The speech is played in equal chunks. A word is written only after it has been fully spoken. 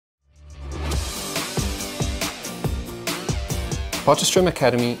Potchefstroom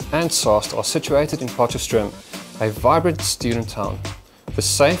Academy and SAAHST are situated in Potchefstroom, a vibrant student town. The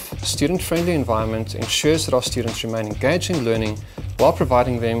safe, student-friendly environment ensures that our students remain engaged in learning while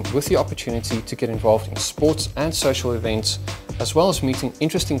providing them with the opportunity to get involved in sports and social events, as well as meeting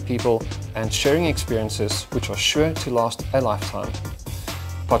interesting people and sharing experiences which are sure to last a lifetime.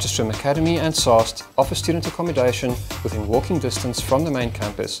 Potchefstroom Academy and SAAHST offer student accommodation within walking distance from the main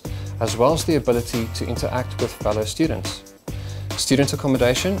campus, as well as the ability to interact with fellow students. Student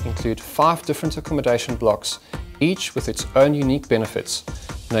accommodation include 5 different accommodation blocks, each with its own unique benefits,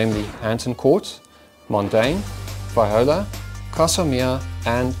 namely Hampton Court, Mondane, Viola, Casamia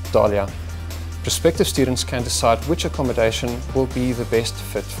and Dahlia. Prospective students can decide which accommodation will be the best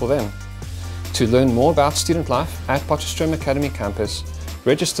fit for them. To learn more about student life at Potchefstroom Academy campus,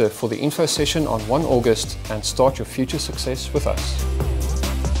 register for the info session on 1 August and start your future success with us.